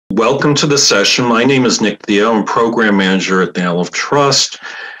welcome to the session. My name is Nick Theo. I'm Program Manager at the Alef Trust,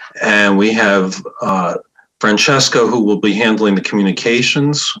 and we have Francesco, who will be handling the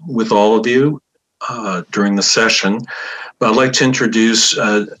communications with all of you during the session. But I'd like to introduce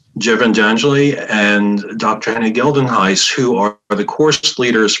Jevon Dangeli and Dr. Hennie Geldenhuys, who are the course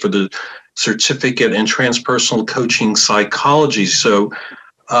leaders for the Certificate in Transpersonal Coaching Psychology. So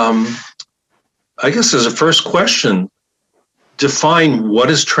I guess as a first question, define what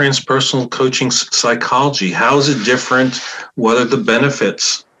is transpersonal coaching psychology? How is it different? What are the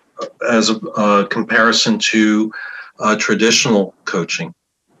benefits as a comparison to traditional coaching?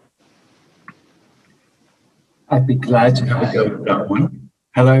 I'd be glad to have a go at that one.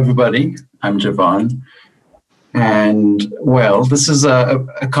 Hello, everybody. I'm Jevon. And, well, this is a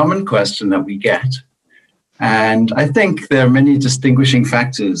common question that we get. And I think there are many distinguishing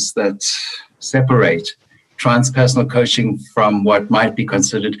factors that separate transpersonal coaching from what might be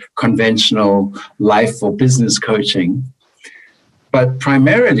considered conventional life or business coaching. But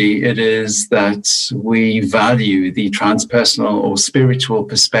primarily it is that we value the transpersonal or spiritual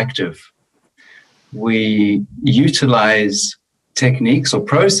perspective. We utilize techniques or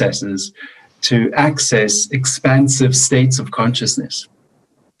processes to access expansive states of consciousness.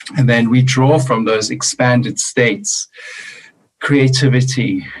 And then we draw from those expanded states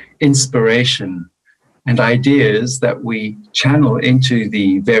creativity, inspiration, and ideas that we channel into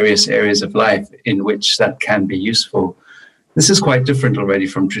the various areas of life in which that can be useful. This is quite different already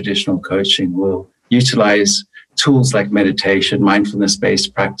from traditional coaching. We'll utilize tools like meditation,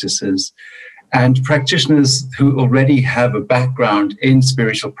 mindfulness-based practices, and practitioners who already have a background in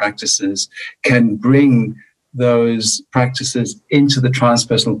spiritual practices can bring those practices into the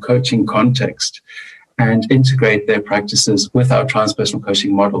transpersonal coaching context and integrate their practices with our transpersonal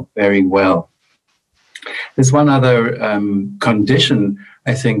coaching model very well. There's one other condition,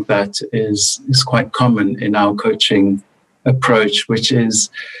 I think, that is quite common in our coaching approach, which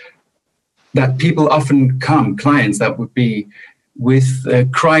is that people often come, clients that would be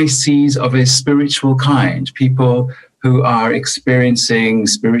with crises of a spiritual kind, people who are experiencing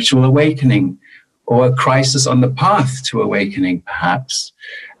spiritual awakening or a crisis on the path to awakening, perhaps,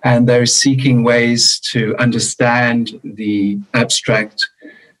 and they're seeking ways to understand the abstract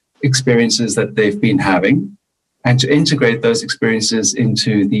experiences that they've been having and to integrate those experiences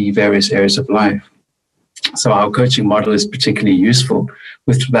into the various areas of life. So our coaching model is particularly useful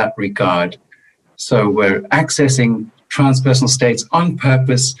with that regard. So we're accessing transpersonal states on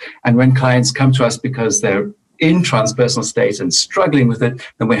purpose, and when clients come to us because they're in transpersonal states and struggling with it,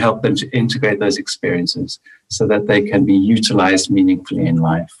 then we help them to integrate those experiences so that they can be utilized meaningfully in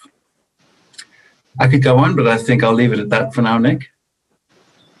life. I could go on, but I think I'll leave it at that for now, Nick.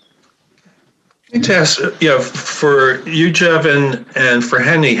 Fantastic. Yeah, for you, Jevon, and for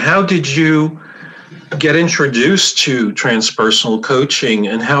Hennie, how did you get introduced to transpersonal coaching,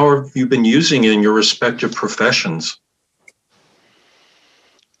 and how have you been using it in your respective professions?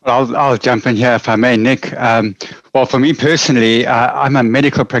 I'll jump in here if I may, Nick. Well, for me personally, I'm a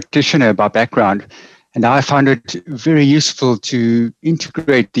medical practitioner by background, and I found it very useful to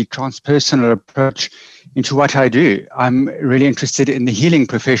integrate the transpersonal approach into what I do. I'm really interested in the healing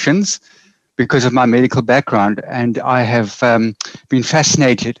professions because of my medical background, and I have been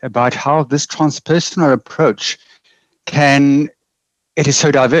fascinated about how this transpersonal approach it is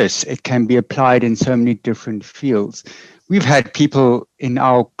so diverse. It can be applied in so many different fields. We've had people in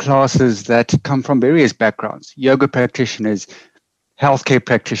our classes that come from various backgrounds, yoga practitioners, healthcare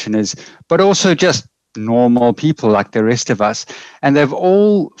practitioners, but also just normal people like the rest of us. And they've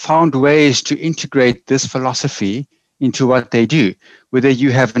all found ways to integrate this philosophy into what they do, whether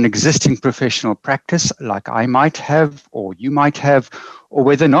you have an existing professional practice like I might have, or you might have, or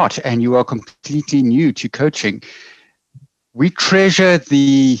whether not, and you are completely new to coaching. We treasure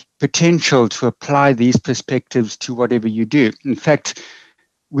the potential to apply these perspectives to whatever you do. In fact,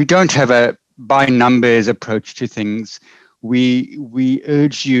 we don't have a by numbers approach to things. We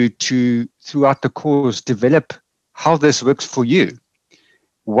urge you to, throughout the course, develop how this works for you.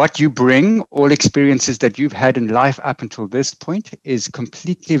 What you bring, all experiences that you've had in life up until this point, is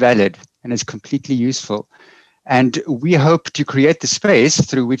completely valid and is completely useful. And we hope to create the space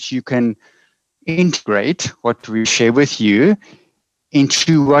through which you can integrate what we share with you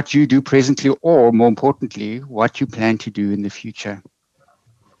into what you do presently, or more importantly, what you plan to do in the future.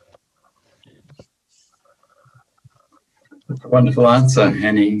 That's a wonderful answer,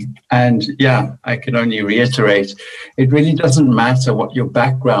 Hennie. And yeah, I can only reiterate, it really doesn't matter what your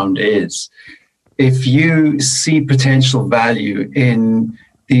background is. If you see potential value in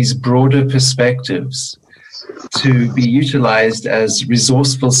these broader perspectives, to be utilized as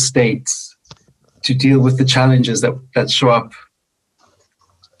resourceful states to deal with the challenges that show up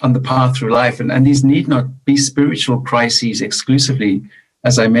on the path through life. And these need not be spiritual crises exclusively.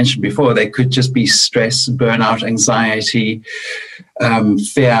 As I mentioned before, they could just be stress, burnout, anxiety,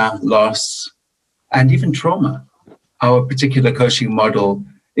 fear, loss, and even trauma. Our particular coaching model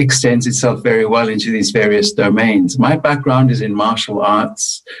extends itself very well into these various domains. My background is in martial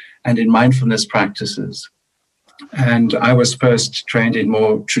arts and in mindfulness practices. And I was first trained in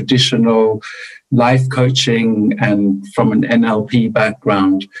more traditional life coaching and from an NLP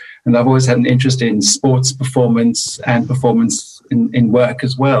background. And I've always had an interest in sports performance and performance in work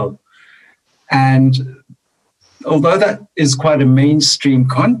as well. And although that is quite a mainstream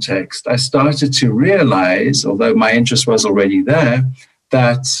context, I started to realize, although my interest was already there,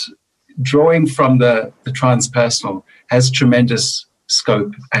 that drawing from the transpersonal has tremendous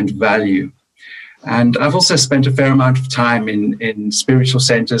scope and value. And I've also spent a fair amount of time in spiritual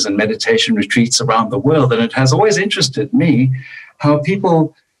centers and meditation retreats around the world. And it has always interested me how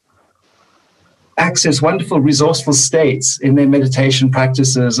people access wonderful resourceful states in their meditation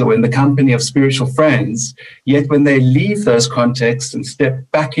practices or in the company of spiritual friends. Yet when they leave those contexts and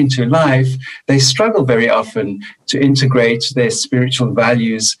step back into life, they struggle very often to integrate their spiritual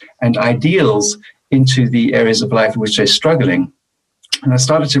values and ideals into the areas of life in which they're struggling. And I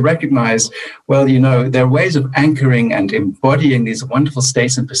started to recognize, well, there are ways of anchoring and embodying these wonderful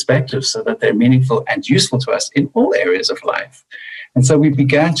states and perspectives so that they're meaningful and useful to us in all areas of life. And so we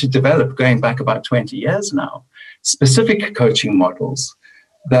began to develop, going back about 20 years now, specific coaching models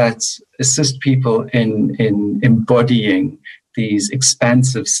that assist people in embodying these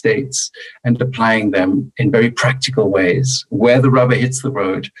expansive states and applying them in very practical ways, where the rubber hits the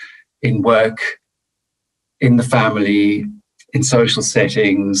road, in work, in the family, in social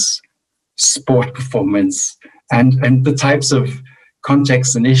settings, sport performance, and the types of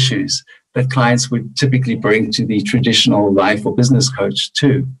contexts and issues that clients would typically bring to the traditional life or business coach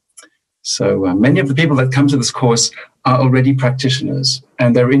too. So many of the people that come to this course are already practitioners,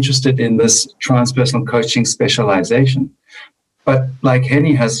 and they're interested in this transpersonal coaching specialization. But like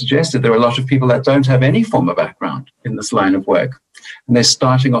Hennie has suggested, there are a lot of people that don't have any former background in this line of work, and they're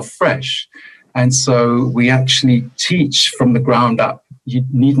starting off fresh. And so we actually teach from the ground up. You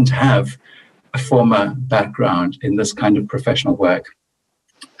needn't have a former background in this kind of professional work.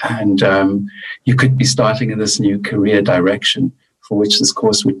 And you could be starting in this new career direction for which this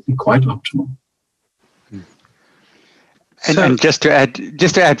course would be quite optimal. And just to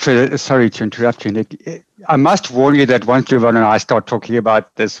add further, sorry to interrupt you, Nick, I must warn you that once Jevon and I start talking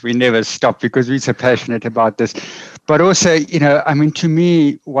about this, we never stop because we're so passionate about this. But also, to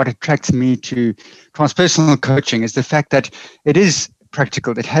me, what attracts me to transpersonal coaching is the fact that it is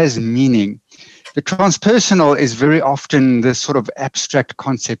practical, it has meaning. The transpersonal is very often this sort of abstract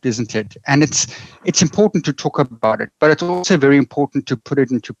concept, isn't it? And it's important to talk about it, but it's also very important to put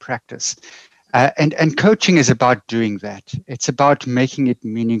it into practice. And coaching is about doing that. It's about making it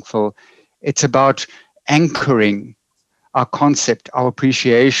meaningful. It's about anchoring our concept, our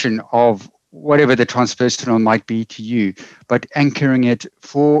appreciation of whatever the transpersonal might be to you, but anchoring it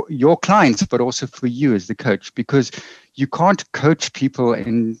for your clients, but also for you as the coach, because you can't coach people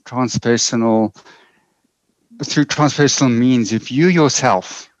through transpersonal means if you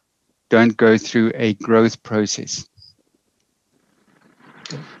yourself don't go through a growth process.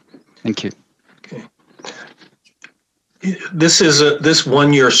 Thank you. Okay. This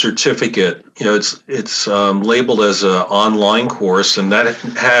 1-year certificate. It's labeled as an online course, and that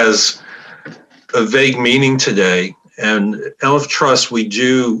has a vague meaning today. And Alef Trust, we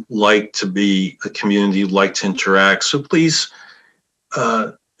do like to be a community, like to interact. So please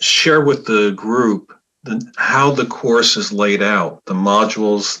share with the group how the course is laid out, the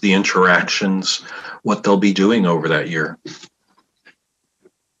modules, the interactions, what they'll be doing over that year.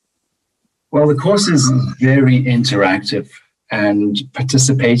 Well, the course is very interactive and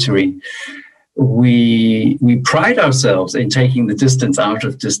participatory. We pride ourselves in taking the distance out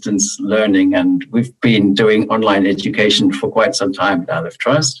of distance learning, and we've been doing online education for quite some time at Alef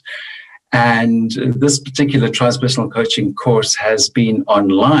Trust. And this particular transpersonal coaching course has been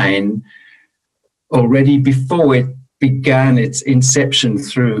online already before it began its inception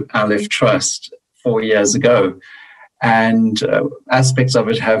through Alef Trust 4 years ago. And aspects of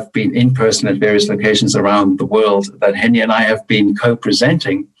it have been in person at various locations around the world that Hennie and I have been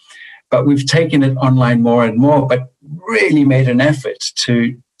co-presenting. But we've taken it online more and more, but really made an effort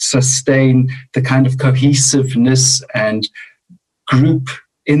to sustain the kind of cohesiveness and group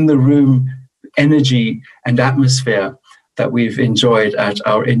in the room energy and atmosphere that we've enjoyed at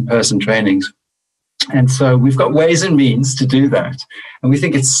our in-person trainings. And so we've got ways and means to do that. And we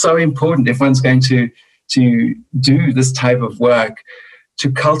think it's so important if one's going to do this type of work,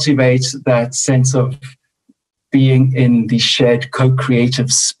 to cultivate that sense of being in the shared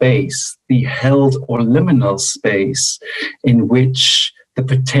co-creative space, the held or liminal space in which the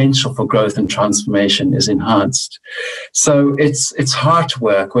potential for growth and transformation is enhanced. So it's heart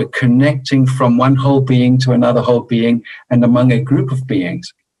work. We're connecting from one whole being to another whole being and among a group of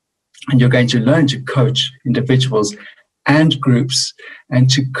beings. And you're going to learn to coach individuals and groups and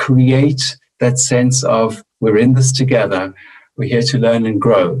to create that sense of we're in this together, we're here to learn and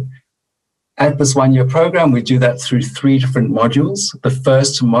grow. At this one-year program, we do that through 3 different modules. The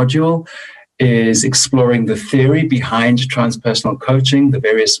first module is exploring the theory behind transpersonal coaching, the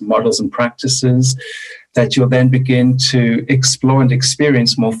various models and practices that you'll then begin to explore and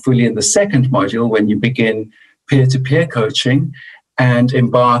experience more fully in the second module when you begin peer-to-peer coaching and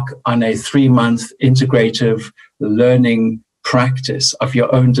embark on a 3-month integrative learning practice of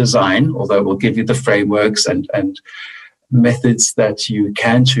your own design, although we'll give you the frameworks and methods that you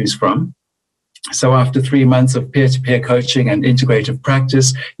can choose from. So after 3 months of peer-to-peer coaching and integrative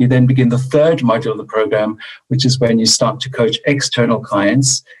practice, you then begin the third module of the program, which is when you start to coach external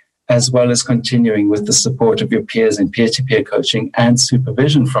clients, as well as continuing with the support of your peers in peer-to-peer coaching and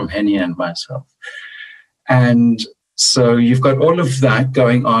supervision from Hennie and myself. And so you've got all of that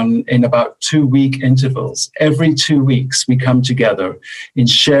going on in about 2-week intervals. Every 2 weeks, we come together in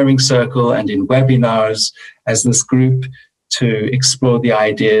sharing circle and in webinars as this group to explore the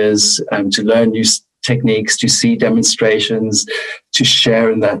ideas, to learn new techniques, to see demonstrations, to share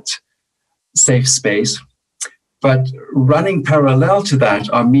in that safe space. But running parallel to that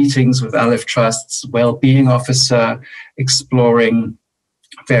are meetings with Alef Trust's well-being officer, exploring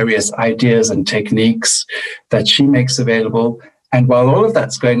various ideas and techniques that she makes available. And while all of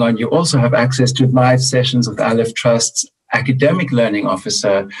that's going on, you also have access to live sessions with Alef Trust's academic learning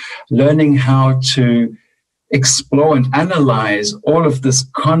officer, learning how to explore and analyze all of this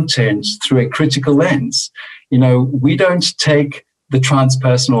content through a critical lens. You know, we don't take the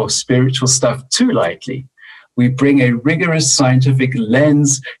transpersonal or spiritual stuff too lightly. We bring a rigorous scientific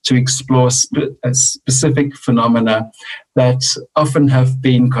lens to explore specific phenomena that often have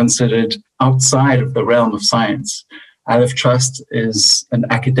been considered outside of the realm of science. Alef Trust is an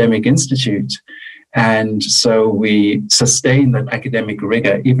academic institute, and so we sustain that academic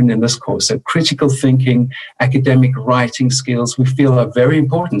rigor even in this course. So critical thinking, academic writing skills, we feel are very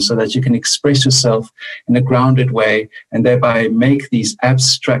important so that you can express yourself in a grounded way and thereby make these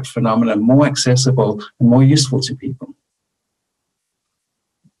abstract phenomena more accessible and more useful to people.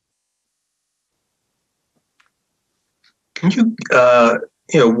 Can you,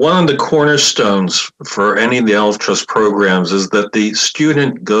 one of the cornerstones for any of the Alef Trust programs is that the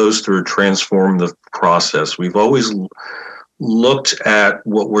student goes through a transformative process. We've always looked at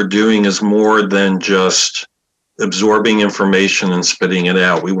what we're doing as more than just absorbing information and spitting it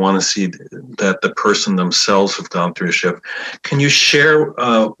out. We want to see that the person themselves have gone through a shift. Can you share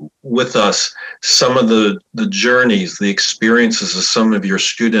with us some of the journeys, the experiences of some of your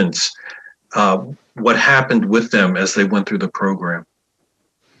students, what happened with them as they went through the program?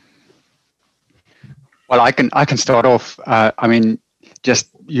 Well, I can start off. Just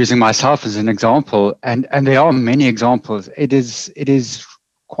using myself as an example, and there are many examples. It is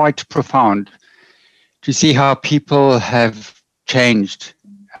quite profound to see how people have changed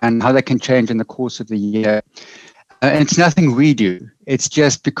and how they can change in the course of the year. And it's nothing we do. It's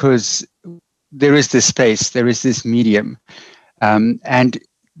just because there is this space, there is this medium, and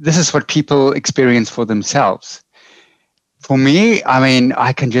this is what people experience for themselves. For me,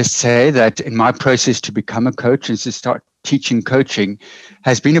 I can just say that in my process to become a coach and to start teaching coaching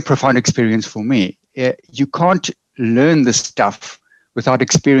has been a profound experience for me. You can't learn this stuff without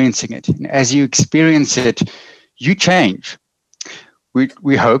experiencing it. And as you experience it, you change.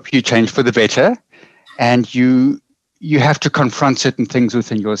 We hope you change for the better, and you have to confront certain things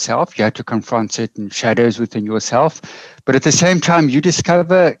within yourself. You have to confront certain shadows within yourself. But at the same time, you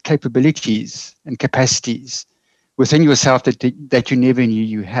discover capabilities and capacities within yourself that you never knew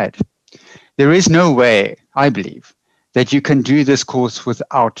you had. There is no way, I believe, that you can do this course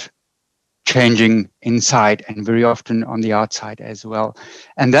without changing inside and very often on the outside as well.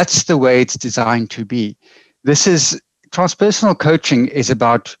 And that's the way it's designed to be. Transpersonal coaching is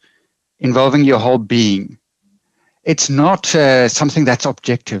about involving your whole being. It's not something that's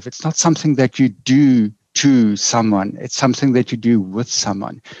objective. It's not something that you do to someone. It's something that you do with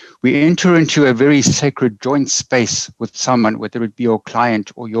someone. We enter into a very sacred joint space with someone, whether it be your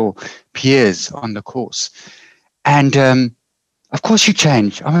client or your peers on the course. And Of course you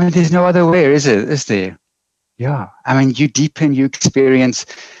change. I mean, there's no other way, is there? Yeah. I mean, you deepen your experience.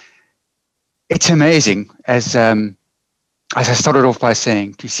 It's amazing, as I started off by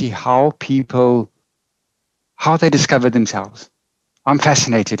saying, to see how they discover themselves. I'm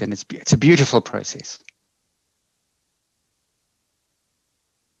fascinated, and it's a beautiful process.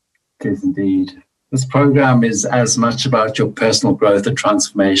 It is indeed. This program is as much about your personal growth and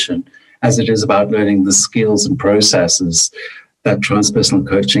transformation as it is about learning the skills and processes that transpersonal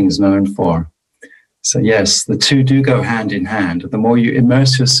coaching is known for. So yes, the two do go hand in hand. The more you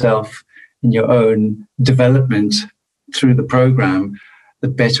immerse yourself in your own development through the program, the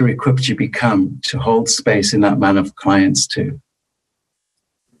better equipped you become to hold space in that manner of clients too.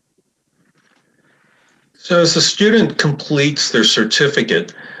 So as the student completes their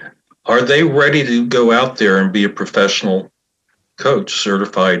certificate, are they ready to go out there and be a professional coach,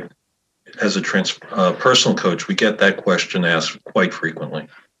 certified as a personal coach? We get that question asked quite frequently.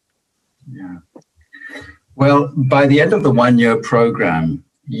 Yeah. Well, by the end of the one-year program,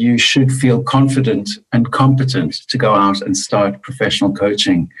 you should feel confident and competent to go out and start professional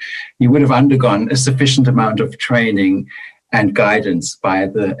coaching. You would have undergone a sufficient amount of training and guidance by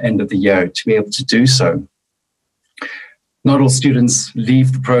the end of the year to be able to do so. Not all students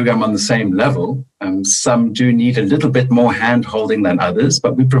leave the program on the same level. Some do need a little bit more hand-holding than others,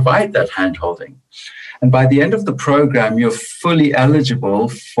 but we provide that hand-holding. And by the end of the program, you're fully eligible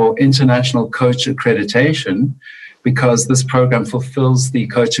for international coach accreditation, because this program fulfills the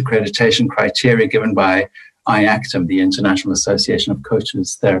coach accreditation criteria given by IACTM, the International Association of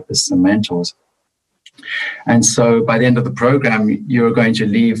Coaches, Therapists, and Mentors. And so by the end of the program, you're going to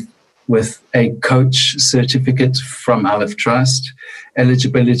leave with a coach certificate from Alef Trust,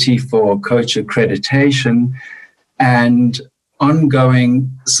 eligibility for coach accreditation, and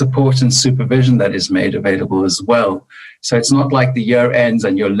ongoing support and supervision that is made available as well. So it's not like the year ends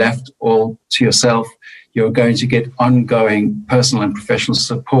and you're left all to yourself. You're going to get ongoing personal and professional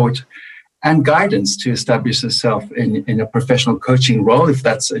support and guidance to establish yourself in a professional coaching role, if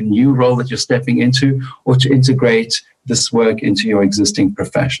that's a new role that you're stepping into, or to integrate this work into your existing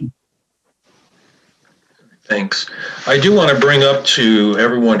profession. Thanks. I do want to bring up to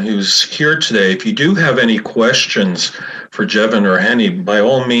everyone who's here today, if you do have any questions for Jevon or Hennie, by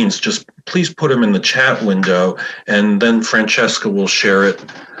all means, just please put them in the chat window, and then Francesca will share it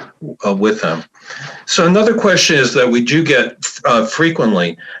with them. So another question is that we do get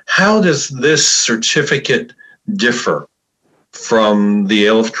frequently: how does this certificate differ from the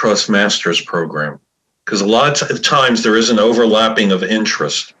Alef Trust Master's Program? Because a lot of times there is an overlapping of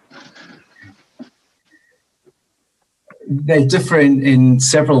interest. They differ in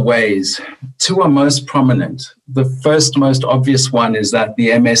several ways. Two are most prominent. The first, most obvious one is that the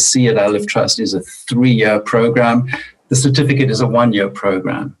MSc at Alef Trust is a 3-year program. The certificate is a 1-year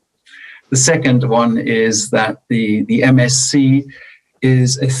program. The second one is that the MSc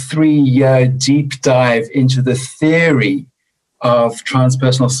is a 3-year deep dive into the theory of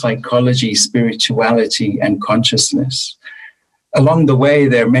transpersonal psychology, spirituality, and consciousness. Along the way,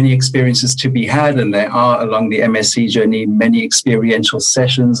 there are many experiences to be had, and there are, along the MSc journey, many experiential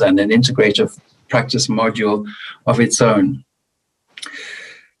sessions and an integrative practice module of its own.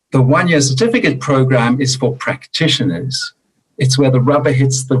 The 1-year certificate program is for practitioners. It's where the rubber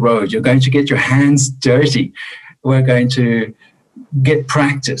hits the road. You're going to get your hands dirty. We're going to get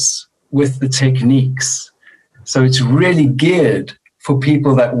practice with the techniques. So it's really geared for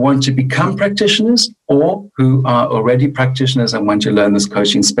people that want to become practitioners or who are already practitioners and want to learn this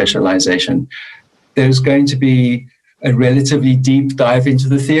coaching specialization. There's going to be a relatively deep dive into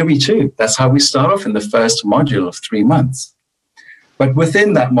the theory too. That's how we start off in the first module of 3 months. But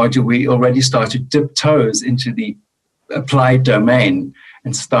within that module, we already start to dip toes into the applied domain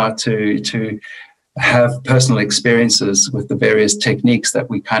and start to have personal experiences with the various techniques that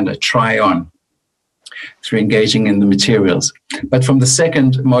we kind of try on through engaging in the materials. But from the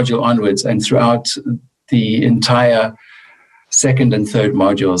second module onwards and throughout the entire second and third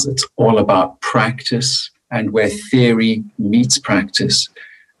modules, it's all about practice and where theory meets practice.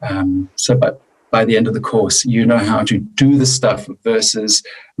 But by the end of the course, you know how to do the stuff versus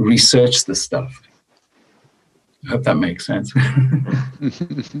research the stuff. I hope that makes sense.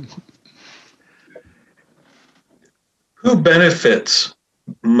 Who benefits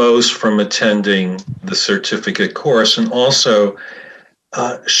most from attending the certificate course? And also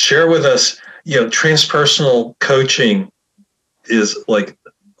share with us, transpersonal coaching is like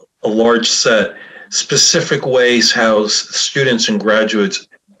a large set, specific ways how students and graduates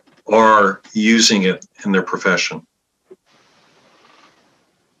are using it in their profession.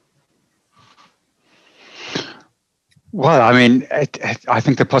 Well, I mean, I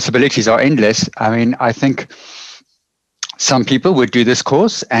think the possibilities are endless. I mean, I think some people would do this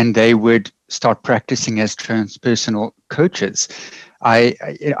course and they would start practicing as transpersonal coaches.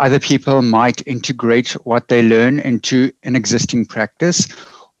 Other people might integrate what they learn into an existing practice.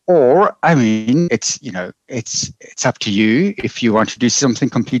 Or, I mean, it's up to you. If you want to do something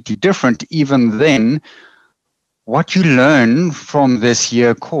completely different, even then, what you learn from this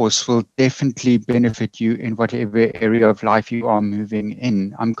year course will definitely benefit you in whatever area of life you are moving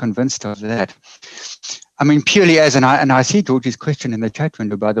in. I'm convinced of that. I mean, purely as, and I see Georgie's question in the chat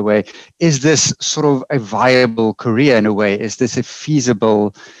window, by the way, is this sort of a viable career in a way? Is this a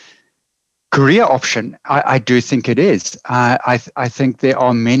feasible career option? I do think it is. I think there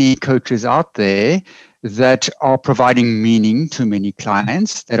are many coaches out there that are providing meaning to many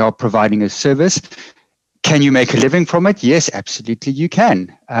clients, that are providing a service. Can you make a living from it? Yes, absolutely you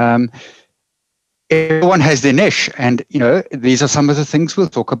can. Everyone has their niche, and these are some of the things we'll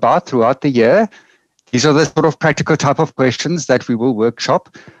talk about throughout the year. These are the sort of practical type of questions that we will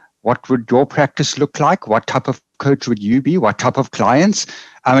workshop. What would your practice look like? What type of coach would you be? What type of clients?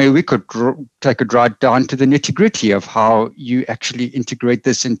 I mean, we could take a drive down to the nitty-gritty of how you actually integrate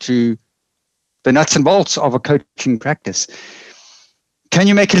this into the nuts and bolts of a coaching practice. Can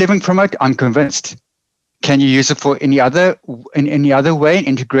you make a living from it? I'm convinced. Can you use it for in any other way,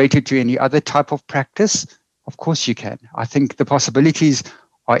 integrate it to any other type of practice? Of course you can. I think the possibilities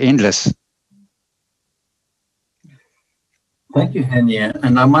are endless. Thank you, Hennie.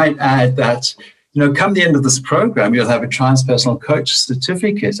 And I might add that, come the end of this program, you'll have a Transpersonal Coach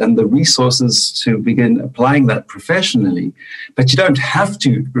Certificate and the resources to begin applying that professionally. But you don't have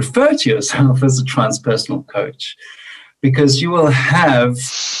to refer to yourself as a transpersonal coach, because you will have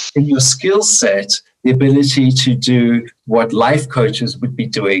in your skill set the ability to do what life coaches would be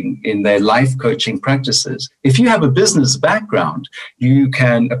doing in their life coaching practices. If you have a business background, you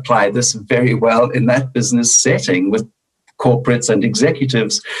can apply this very well in that business setting with corporates and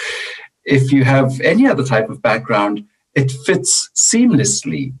executives. If you have any other type of background, it fits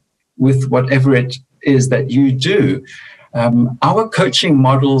seamlessly with whatever it is that you do. Our coaching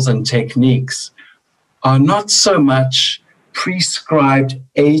models and techniques are not so much prescribed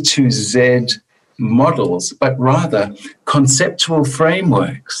A to Z models, but rather conceptual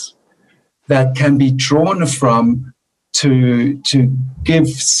frameworks that can be drawn from to give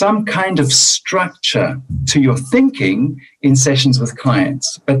some kind of structure to your thinking in sessions with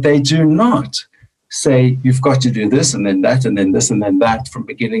clients. But they do not say you've got to do this and then that and then this and then that from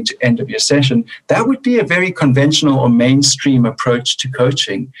beginning to end of your session. That would be a very conventional or mainstream approach to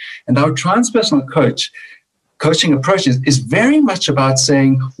coaching. And our transpersonal coaching approach is very much about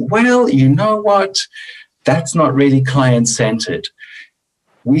saying, well, you know what? That's not really client-centered.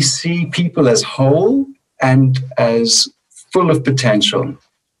 We see people as whole and as full of potential.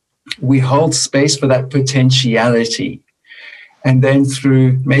 We hold space for that potentiality. And then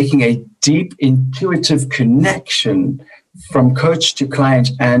through making a deep intuitive connection from coach to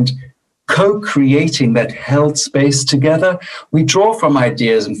client and co-creating that held space together, we draw from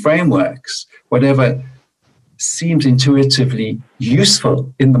ideas and frameworks, whatever seems intuitively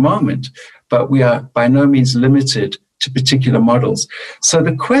useful in the moment, but we are by no means limited to particular models. So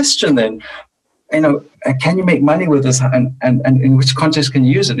the question then, can you make money with this and in which context can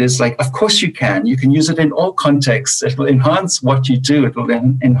you use it? Is like, of course you can. You can use it in all contexts. It will enhance what you do. It will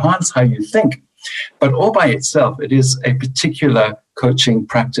enhance how you think. But all by itself, it is a particular coaching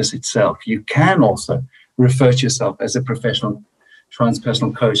practice itself. You can also refer to yourself as a professional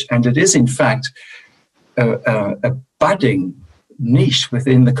transpersonal coach. And it is, in fact, a budding niche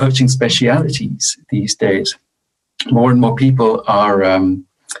within the coaching specialities these days. More and more people are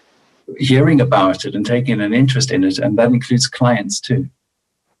hearing about it and taking an interest in it, and that includes clients too.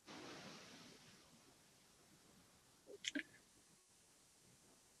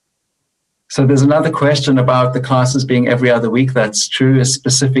 So there's another question about the classes being every other week. That's true, a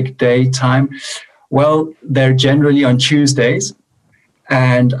specific day, time. Well, they're generally on Tuesdays,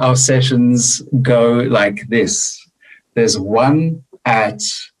 and our sessions go like this. There's one at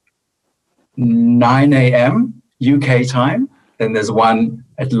 9 a.m. UK time. Then there's one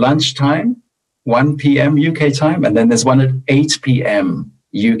at lunchtime, 1 p.m. UK time. And then there's one at 8 p.m.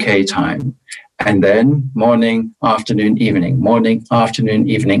 UK time. And then morning, afternoon,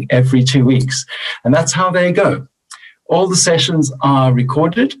 evening, every 2 weeks. And that's how they go. All the sessions are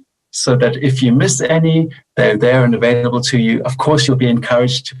recorded so that if you miss any, they're there and available to you. Of course, you'll be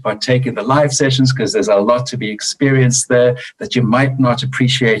encouraged to partake in the live sessions because there's a lot to be experienced there that you might not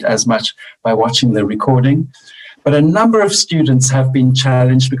appreciate as much by watching the recording. But a number of students have been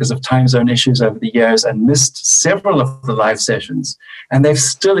challenged because of time zone issues over the years and missed several of the live sessions, and they've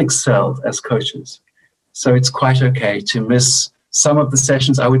still excelled as coaches. So it's quite okay to miss some of the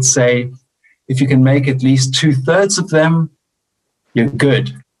sessions. I would say if you can make at least 2/3 of them, you're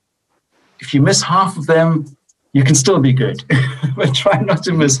good. If you miss half of them, you can still be good, but try not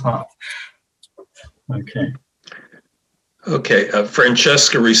to miss half. Okay. Okay,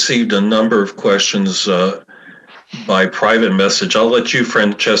 Francesca received a number of questions by private message. I'll let you,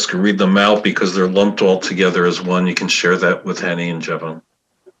 Francesca, read them out because they're lumped all together as one. You can share that with Hennie and Jevon.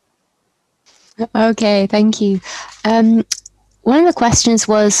 Okay, thank you. One of the questions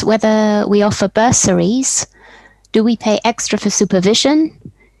was whether we offer bursaries. Do we pay extra for supervision?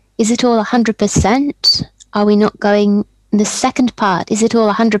 Is it all 100%? Are we not going, the second part, is it all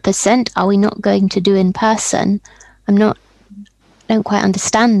 100%? Are we not going to do in person? I don't quite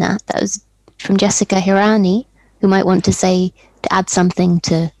understand that. That was from Jessica Hirani, who might want to add something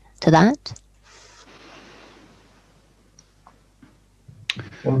to that.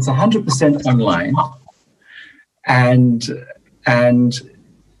 Well, it's 100% online, and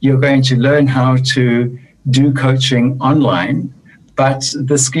you're going to learn how to do coaching online, but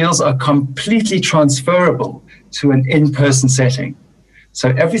the skills are completely transferable to an in-person setting. So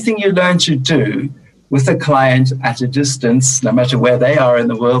everything you learn to do with a client at a distance, no matter where they are in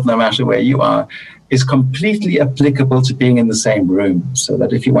the world, no matter where you are, is completely applicable to being in the same room. So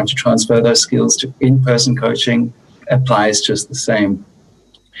that if you want to transfer those skills to in-person coaching, applies just the same.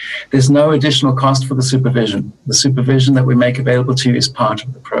 There's no additional cost for the supervision. The supervision that we make available to you is part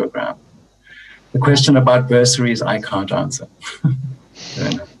of the program. The question about bursaries, I can't answer.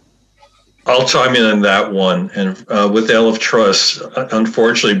 I'll chime in on that one. And with Alef Trust,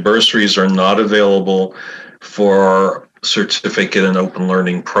 unfortunately, bursaries are not available for our certificate and open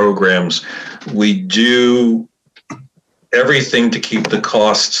learning programs. We do everything to keep the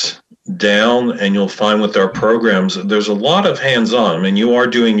costs down, and you'll find with our programs there's a lot of hands-on. I mean, you are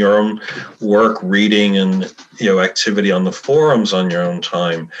doing your own work, reading and activity on the forums on your own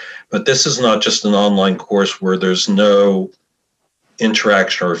time, but this is not just an online course where there's no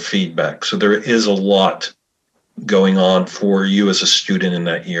interaction or feedback. So there is a lot going on for you as a student in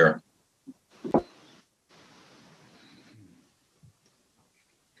that year.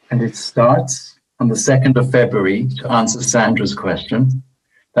 And it starts on the 2nd of February, to answer Sandra's question.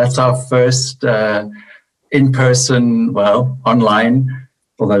 That's our first in-person, online,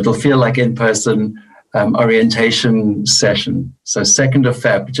 although it'll feel like in-person orientation session. So 2nd of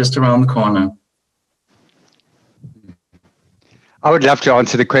Feb, just around the corner. I would love to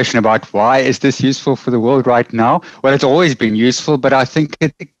answer the question about why is this useful for the world right now? Well, it's always been useful, but I think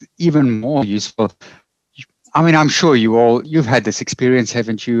it's even more useful. I mean, I'm sure you've had this experience,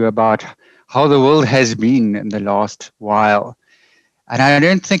 haven't you, about how the world has been in the last while. And I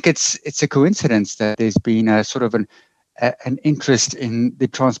don't think it's a coincidence that there's been a sort of an interest in the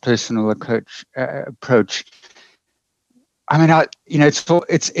transpersonal approach. I mean,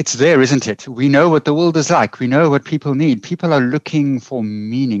 it's there, isn't it? We know what the world is like. We know what people need. People are looking for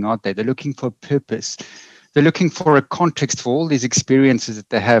meaning, aren't they? They're looking for purpose. They're looking for a context for all these experiences that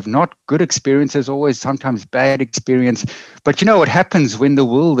they have. Not good experiences, always sometimes bad experience. But you know what happens when the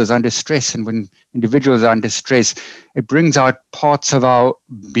world is under stress and when individuals are under stress? It brings out parts of our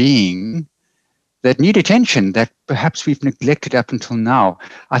being that need attention, that perhaps we've neglected up until now.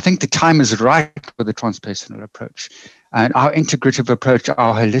 I think the time is right for the transpersonal approach and our integrative approach,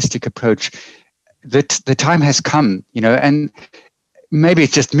 our holistic approach. That the time has come, and maybe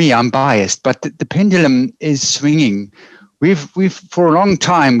it's just me, I'm biased, but the pendulum is swinging. We've for a long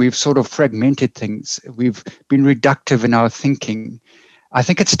time, we've sort of fragmented things. We've been reductive in our thinking. I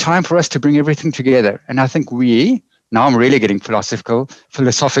think it's time for us to bring everything together. And I think now I'm really getting philosophical,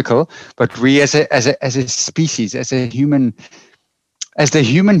 but we as a species, as the human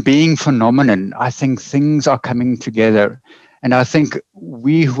being phenomenon, I think things are coming together. And I think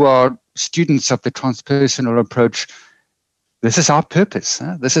we who are students of the transpersonal approach, this is our purpose.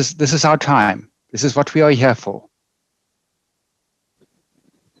 This is our time. This is what we are here for.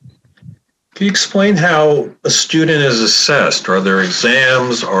 Can you explain how a student is assessed? Are there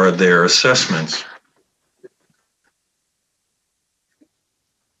exams? Are there assessments?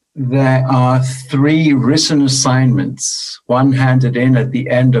 There are 3 written assignments, one handed in at the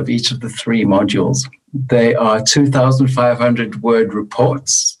end of each of the 3 modules. They are 2,500 word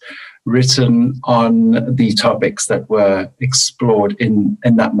reports written on the topics that were explored in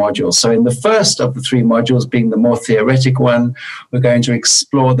that module. So in the first of the 3 modules, being the more theoretic one, we're going to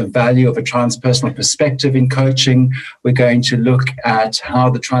explore the value of a transpersonal perspective in coaching. We're going to look at how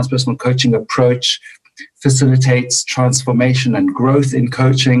the transpersonal coaching approach facilitates transformation and growth in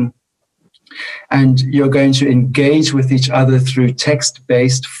coaching. And you're going to engage with each other through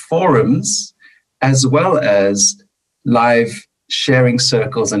text-based forums, as well as live sharing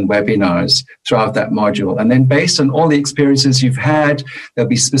circles and webinars throughout that module. And then based on all the experiences you've had, there'll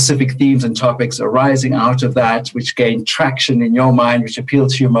be specific themes and topics arising out of that, which gain traction in your mind, which appeal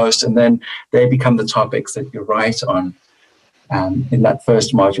to you most, and then they become the topics that you write on in that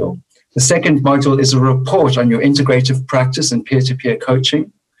first module. The second module is a report on your integrative practice and peer-to-peer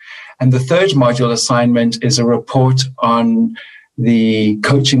coaching. And the third module assignment is a report on the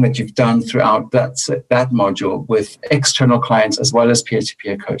coaching that you've done throughout that module with external clients as well as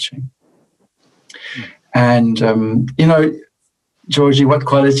peer-to-peer coaching. And, Georgie, what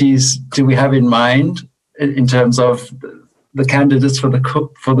qualities do we have in mind in terms of the candidates for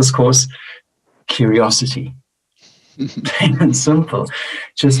this course? Curiosity. Plain and simple.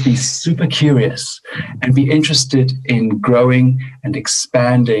 Just be super curious and be interested in growing and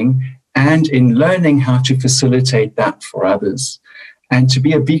expanding and in learning how to facilitate that for others. And to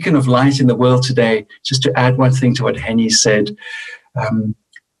be a beacon of light in the world today, just to add one thing to what Hennie said,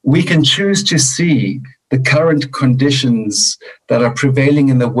 we can choose to see the current conditions that are prevailing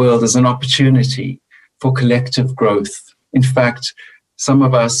in the world as an opportunity for collective growth. In fact, some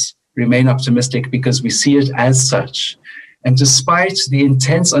of us remain optimistic because we see it as such. And despite the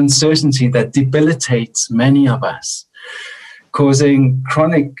intense uncertainty that debilitates many of us, causing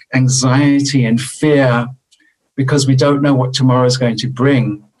chronic anxiety and fear because we don't know what tomorrow is going to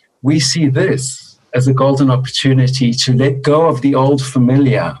bring, we see this as a golden opportunity to let go of the old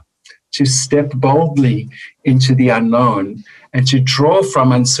familiar, to step boldly into the unknown, and to draw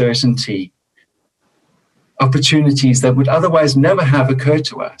from uncertainty opportunities that would otherwise never have occurred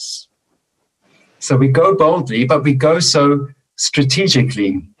to us. So we go boldly, but we go so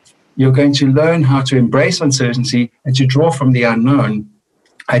strategically. You're going to learn how to embrace uncertainty and to draw from the unknown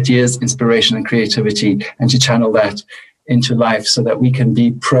ideas, inspiration, and creativity, and to channel that into life so that we can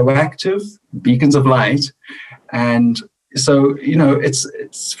be proactive beacons of light. And so,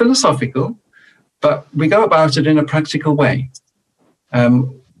 it's philosophical, but we go about it in a practical way.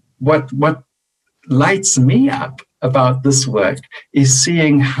 What lights me up about this work is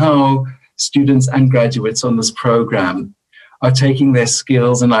seeing how students and graduates on this program are taking their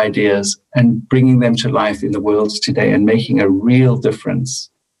skills and ideas and bringing them to life in the world today and making a real difference.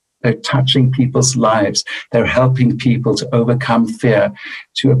 They're touching people's lives. They're helping people to overcome fear,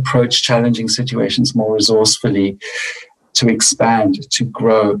 to approach challenging situations more resourcefully, to expand, to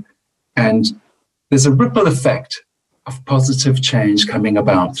grow. And there's a ripple effect of positive change coming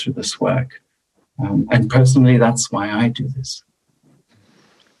about through this work. And personally, that's why I do this.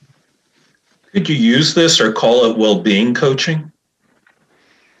 Could you use this or call it well-being coaching?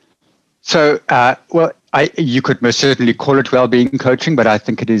 So, you could most certainly call it well-being coaching, but I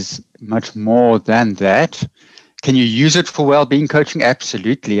think it is much more than that. Can you use it for well-being coaching?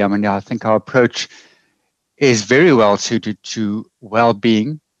 Absolutely. I mean, I think our approach is very well suited to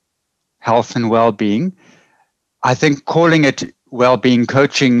well-being, health and well-being. I think calling it well-being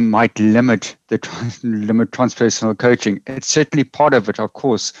coaching might limit transpersonal coaching. It's certainly part of it, of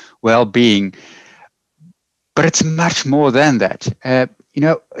course, well-being, but it's much more than that.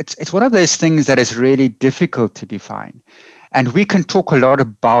 It's one of those things that is really difficult to define. And we can talk a lot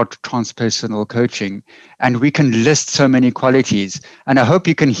about transpersonal coaching, and we can list so many qualities. And I hope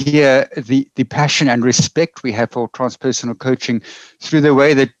you can hear the passion and respect we have for transpersonal coaching through the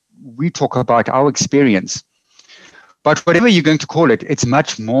way that we talk about our experience. But whatever you're going to call it, it's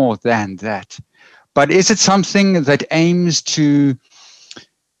much more than that. But is it something that aims to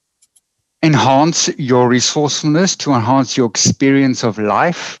enhance your resourcefulness, to enhance your experience of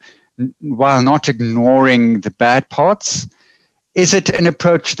life, while not ignoring the bad parts? Is it an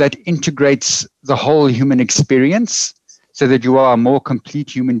approach that integrates the whole human experience so that you are a more complete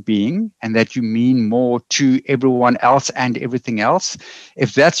human being and that you mean more to everyone else and everything else?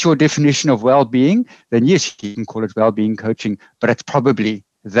 If that's your definition of well-being, then yes, you can call it well-being coaching, but it's probably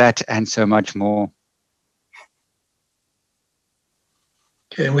that and so much more.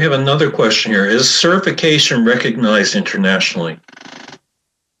 Okay, we have another question here. Is certification recognized internationally?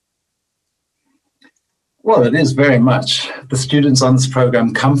 Well, it is very much. The students on this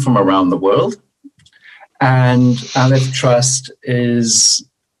program come from around the world, and Alef Trust is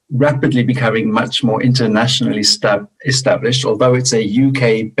rapidly becoming much more internationally established. Although it's a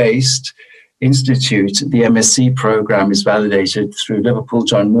UK-based institute, the MSc program is validated through Liverpool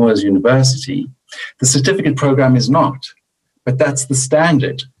John Moores University. The certificate program is not, but that's the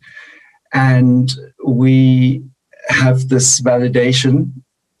standard. And we have this validation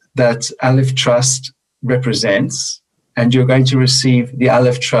that Alef Trust represents, and you're going to receive the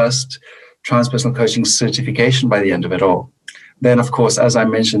Alef Trust Transpersonal Coaching Certification by the end of it all. Then, of course, as I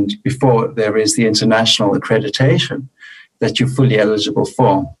mentioned before, there is the international accreditation that you're fully eligible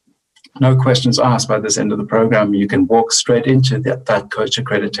for. No questions asked by this end of the program. You can walk straight into that coach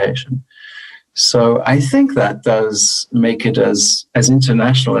accreditation. So I think that does make it as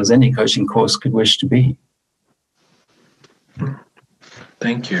international as any coaching course could wish to be.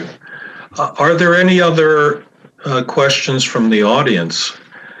 Thank you. Are there any other questions from the audience?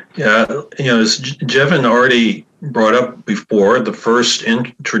 Yeah, as Jevon already brought up before, the first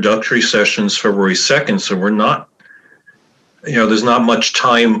introductory session is February 2nd, so we're not, there's not much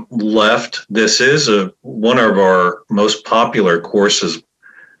time left. This is one of our most popular courses,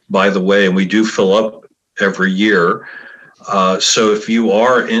 by the way, and we do fill up every year. So if you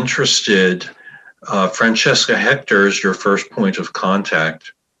are interested, Francesca Hector is your first point of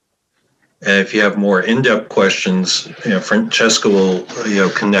contact. And if you have more in-depth questions, Francesca will,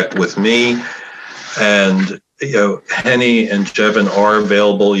 connect with me, and Hennie and Jevon are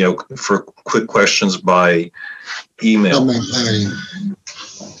available, for quick questions by email.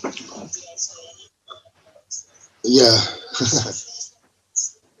 Yeah.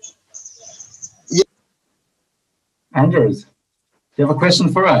 Andrews, you have a question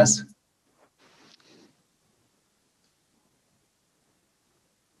for us?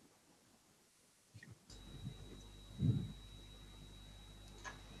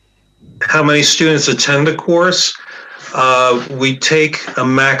 How many students attend the course? We take a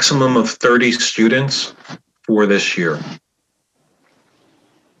maximum of 30 students for this year.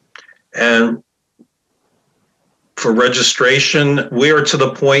 And for registration, we are to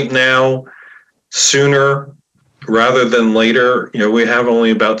the point now, sooner rather than later. We have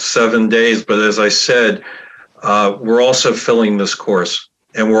only about 7 days, but as I said, we're also filling this course,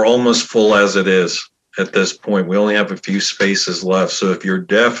 and we're almost full as it is. At this point, we only have a few spaces left. So if you're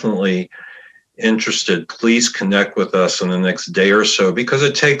definitely interested, please connect with us in the next day or so, because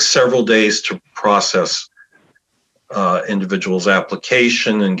it takes several days to process individuals'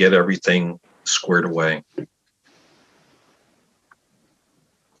 application and get everything squared away.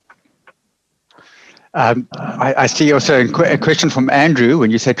 I see also a question from Andrew.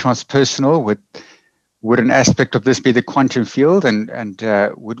 When you say transpersonal, would an aspect of this be the quantum field? And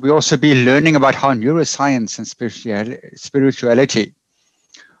would we also be learning about how neuroscience and spirituality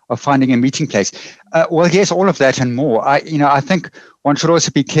are finding a meeting place? Well, yes, all of that and more. I think one should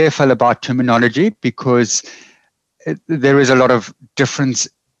also be careful about terminology, because there is a lot of difference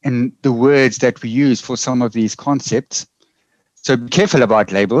in the words that we use for some of these concepts. So be careful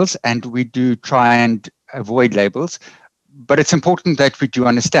about labels, and we do try and avoid labels, but it's important that we do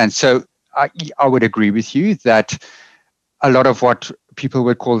understand. So I would agree with you that a lot of what people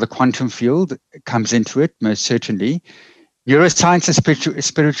would call the quantum field comes into it, most certainly. Neuroscience and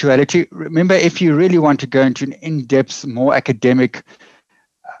spirituality, remember, if you really want to go into an in-depth, more academic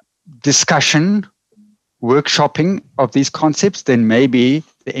discussion, workshopping of these concepts, then maybe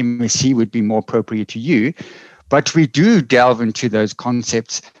the MSc would be more appropriate to you. But we do delve into those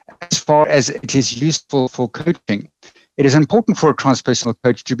concepts as far as it is useful for coaching. It is important for a transpersonal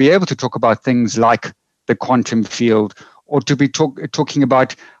coach to be able to talk about things like the quantum field, or to be talking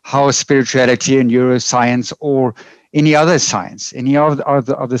about how spirituality and neuroscience or any other science, any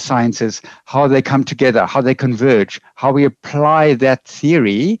other sciences, how they come together, how they converge, how we apply that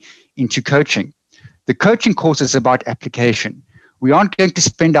theory into coaching. The coaching course is about application. We aren't going to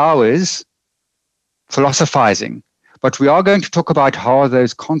spend hours philosophizing, but we are going to talk about how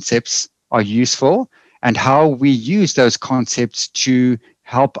those concepts are useful and how we use those concepts to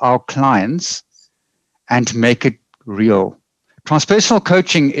help our clients and make it real. Transpersonal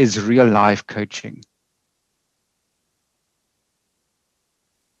coaching is real life coaching.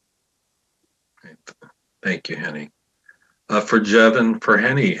 Thank you, Hennie. For Jevon, for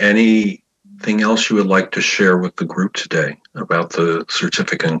Hennie, anything else you would like to share with the group today about the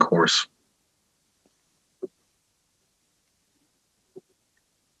certificate and course?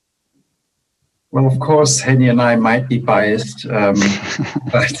 Well, of course, Hennie and I might be biased, but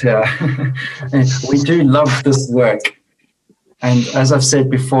we do love this work. And as I've said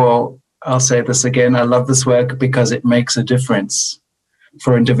before, I'll say this again, I love this work because it makes a difference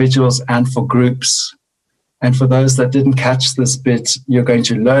for individuals and for groups. And for those that didn't catch this bit, you're going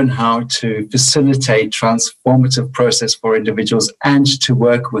to learn how to facilitate transformative process for individuals and to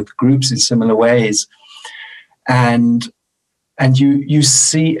work with groups in similar ways. And you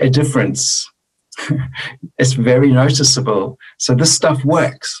see a difference. It's very noticeable. So this stuff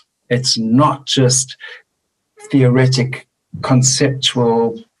works. It's not just theoretic,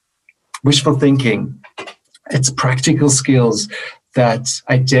 conceptual, wishful thinking. It's practical skills that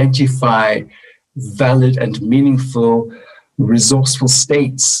identify valid and meaningful, resourceful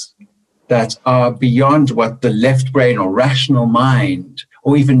states that are beyond what the left brain or rational mind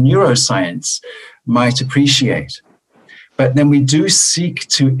or even neuroscience might appreciate. But then we do seek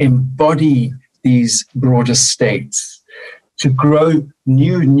to embody these broader states, to grow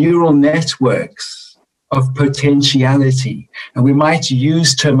new neural networks of potentiality. And we might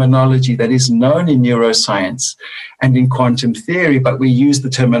use terminology that is known in neuroscience and in quantum theory, but we use the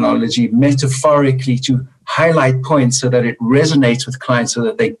terminology metaphorically to highlight points so that it resonates with clients, so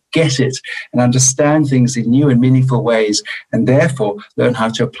that they get it and understand things in new and meaningful ways, and therefore learn how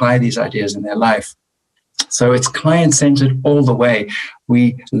to apply these ideas in their life. So it's client-centered all the way.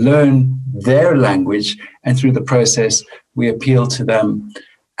 We learn their language, and through the process, we appeal to them.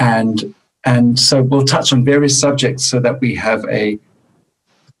 And so we'll touch on various subjects so that we have a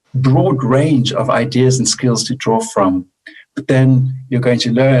broad range of ideas and skills to draw from. But then you're going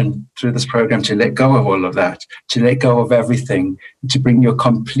to learn through this program to let go of all of that, to let go of everything, to bring your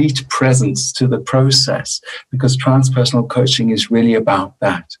complete presence to the process, because transpersonal coaching is really about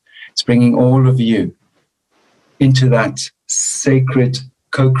that. It's bringing all of you into that sacred,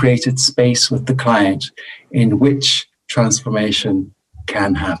 co-created space with the client in which transformation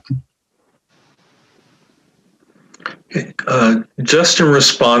can happen. Just in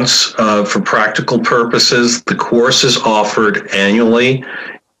response, for practical purposes, the course is offered annually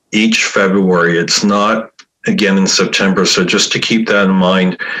each February. It's not, again, in September. So just to keep that in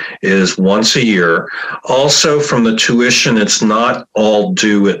mind, it is once a year. Also, from the tuition, it's not all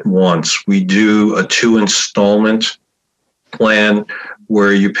due at once. We do a 2-installment plan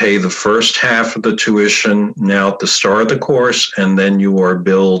where you pay the first half of the tuition now at the start of the course, and then you are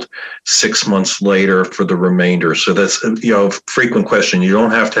billed 6 months later for the remainder. So that's, a frequent question. You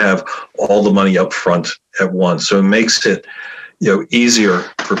don't have to have all the money up front at once. So it makes it, easier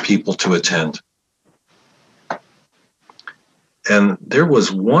for people to attend. And there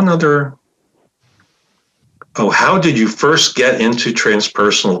was one other. How did you first get into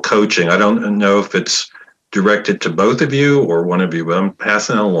transpersonal coaching? I don't know if it's directed to both of you or one of you, but I'm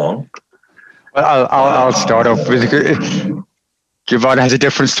passing it along. Well, I'll start off with, Jevon has a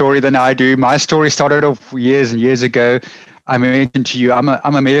different story than I do. My story started off years and years ago. I mentioned to you, I'm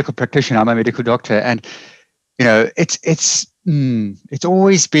a medical practitioner, I'm a medical doctor, and it's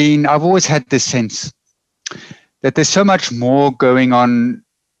always been, I've always had this sense that there's so much more going on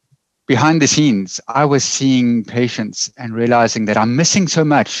behind the scenes. I was seeing patients and realizing that I'm missing so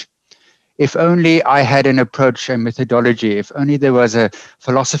much. If only I had an approach, a methodology, if only there was a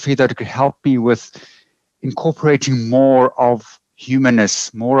philosophy that could help me with incorporating more of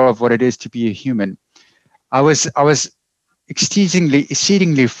humanness, more of what it is to be a human. I was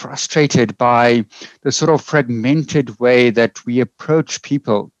exceedingly frustrated by the sort of fragmented way that we approach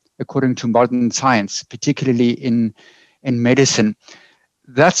people according to modern science, particularly in medicine.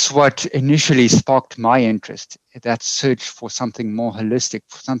 That's what initially sparked my interest, that search for something more holistic,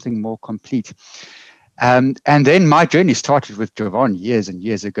 for something more complete. And then my journey started with Jevon years and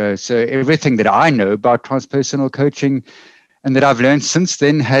years ago. So everything that I know about transpersonal coaching and that I've learned since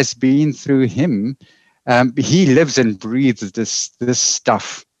then has been through him. He lives and breathes this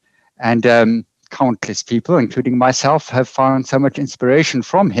stuff. And countless people, including myself, have found so much inspiration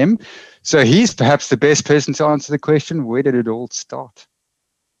from him. So he's perhaps the best person to answer the question, where did it all start?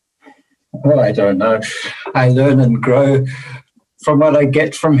 Well, I don't know. I learn and grow from what I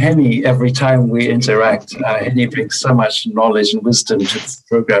get from Hennie every time we interact. Hennie brings so much knowledge and wisdom to this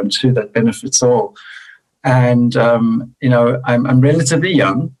program too that benefits all. And, I'm relatively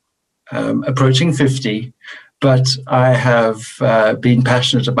young, approaching 50, but I have been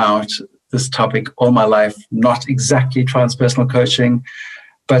passionate about this topic all my life, not exactly transpersonal coaching,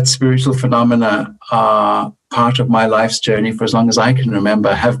 but spiritual phenomena are part of my life's journey for as long as I can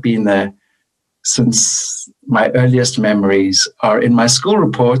remember, have been there since my earliest memories, are in my school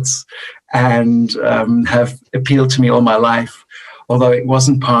reports and have appealed to me all my life, although it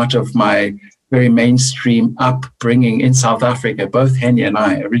wasn't part of my very mainstream upbringing in South Africa. Both Hennie and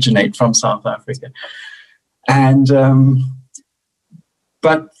I originate from South Africa. And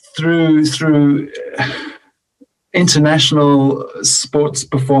but through international sports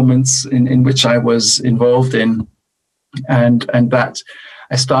performance in which I was involved in, and that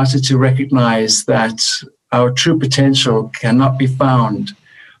I started to recognize that our true potential cannot be found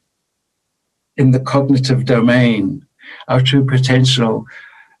in the cognitive domain. Our true potential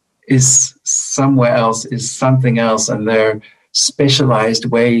is somewhere else, is something else, and there are specialized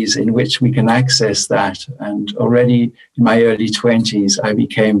ways in which we can access that. And already in my early 20s, I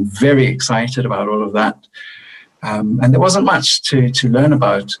became very excited about all of that. And there wasn't much to learn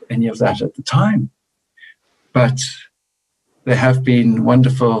about any of that at the time. But there have been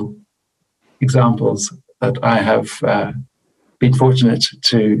wonderful examples that I have been fortunate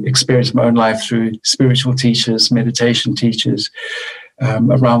to experience in my own life through spiritual teachers, meditation teachers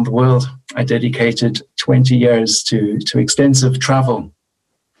around the world. I dedicated 20 years to extensive travel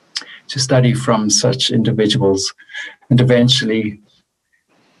to study from such individuals. And eventually,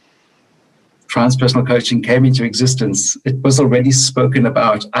 transpersonal coaching came into existence. It was already spoken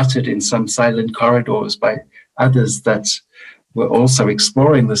about, uttered in some silent corridors by others that were also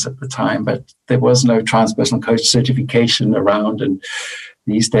exploring this at the time, but there was no transpersonal coach certification around, and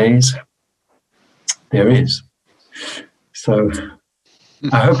these days there is. So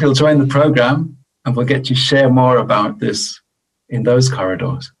I hope you'll join the program and we'll get to share more about this in those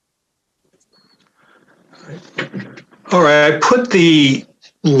corridors. All right, I put the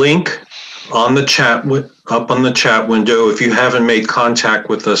link on the chat, up on the chat window if you haven't made contact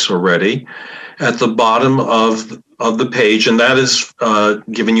with us already, at the bottom of the page, and that is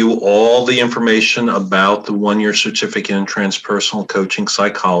giving you all the information about the one-year certificate in Transpersonal Coaching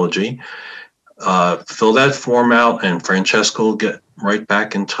Psychology. Fill that form out and Francesca will get right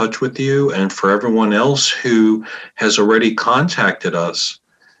back in touch with you. And for everyone else who has already contacted us,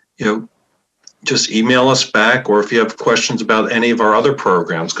 just email us back, or if you have questions about any of our other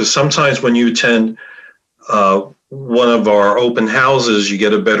programs, because sometimes when you attend one of our open houses, you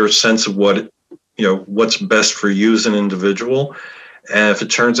get a better sense of what's best for you as an individual. And if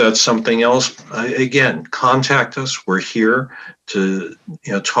it turns out something else, again, contact us. We're here to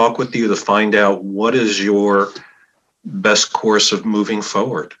talk with you to find out what is your best course of moving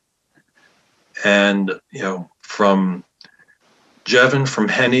forward. And from Jevon, from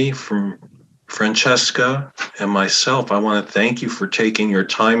Hennie, from Francesca, and myself, I want to thank you for taking your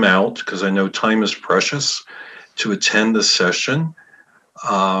time out, because I know time is precious, to attend this session.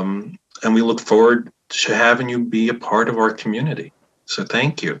 And we look forward to having you be a part of our community. So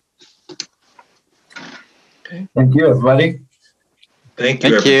thank you. Okay. Thank you, everybody. Thank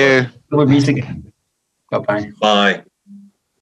you. Thank you. We'll meet again. Bye-bye. Bye.